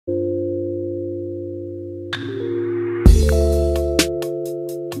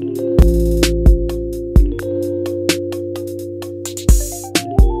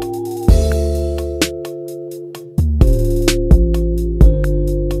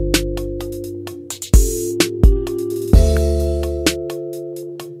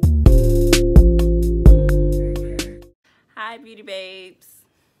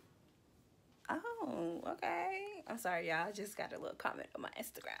sorry, y'all. I just got a little comment on my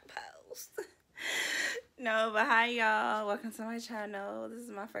Instagram post. No, but hi, y'all. Welcome to my channel. This is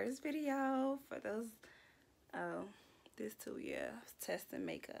my first video for those. Oh, this too, yeah. Testing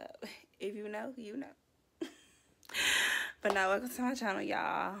makeup. If you know, you know. But now, welcome to my channel,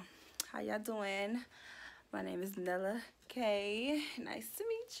 y'all. How y'all doing? My name is Nela Kaye. Nice to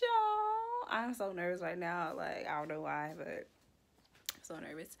meet y'all. I'm so nervous right now. Like, I don't know why, but I'm so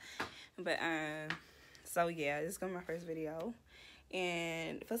nervous. But, so yeah, this is gonna be my first video.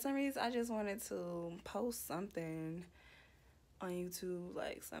 And for some reason, I just wanted to post something on YouTube,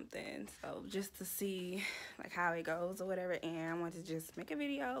 like something. So just to see like how it goes or whatever. And I wanted to just make a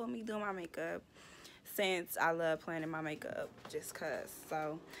video of me doing my makeup, since I love planning my makeup just cause.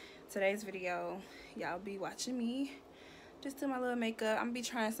 So today's video, y'all be watching me just do my little makeup. I'm gonna be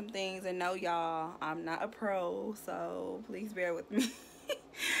trying some things, and no, y'all, I'm not a pro, so please bear with me.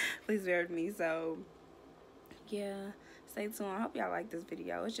 Please bear with me. So yeah, stay tuned. I hope y'all like this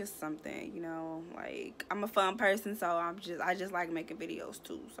video. It's just something, you know, like I'm a fun person, so I just like making videos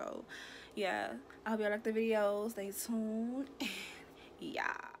too. So yeah, I hope y'all like the video. Stay tuned.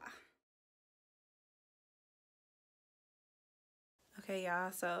 Yeah. Okay,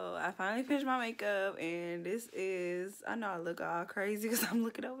 y'all, so I finally finished my makeup, and this is, I know I look all crazy because I'm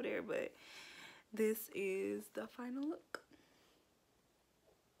looking over there, but this is the final look.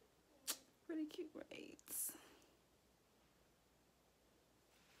 Pretty cute, right?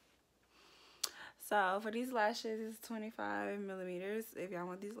 So for these lashes, it's 25 millimeters. If y'all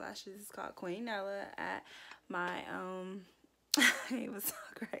want these lashes, it's called Queen Nela at my it was so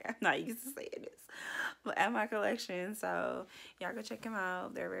great. I'm not used to saying this, but at my collection. So y'all go check them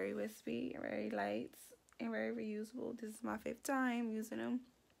out. They're very wispy and very light and very reusable. This is my 5th time using them.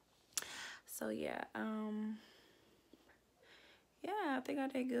 So yeah, yeah, I think I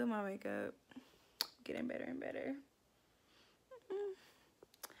did good with my makeup. Getting better and better.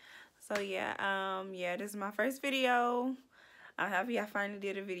 So yeah, yeah, this is my first video. I'm happy I finally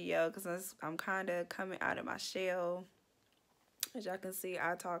did a video because I'm kind of coming out of my shell. As y'all can see,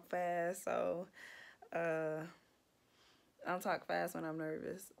 I talk fast, so I don't talk fast when I'm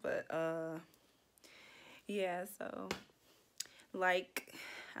nervous. But yeah, so like,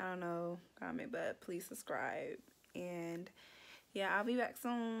 I don't know, comment, but please subscribe. And yeah, I'll be back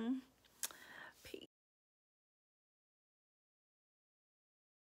soon. Peace.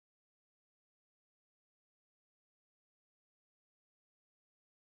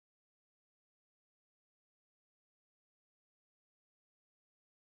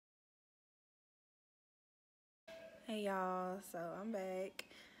 Hey y'all, so I'm back.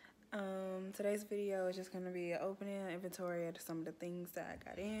 Today's video is just gonna be an opening inventory of some of the things that I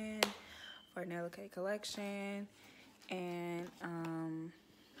got in for Nela Kaye Collection. And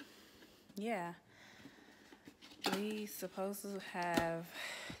yeah, we supposed to have,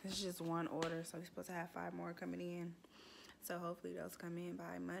 this is just one order, so we're supposed to have 5 more coming in. So hopefully those come in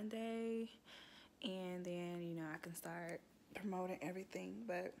by Monday, and then, you know, I can start promoting everything.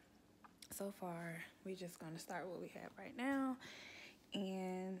 But so far, we just gonna start what we have right now.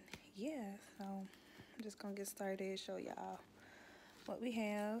 And yeah, so I'm just gonna get started, show y'all what we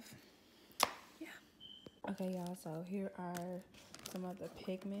have. Yeah. Okay, y'all, so here are some of the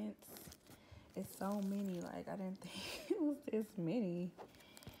pigments. It's so many, like I didn't think it was this many.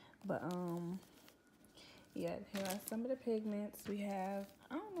 But yeah, here are some of the pigments we have.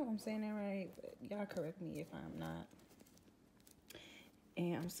 I don't know if I'm saying that right, but y'all correct me if I'm not.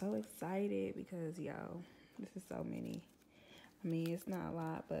 And I'm so excited because, yo, this is so many. I mean, it's not a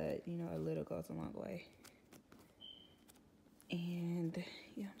lot, but, you know, a little goes a long way. And,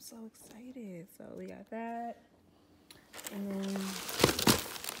 yeah, I'm so excited. So, we got that. And then,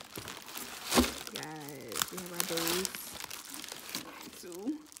 guys, we have our base.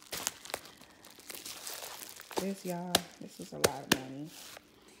 Too. This, y'all, this was a lot of money.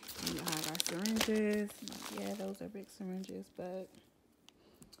 And we have our syringes. Yeah, those are big syringes, but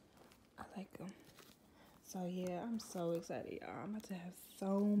I like them. So yeah, I'm so excited, y'all. I'm about to have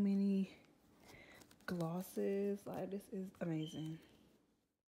so many glosses. Like, this is amazing.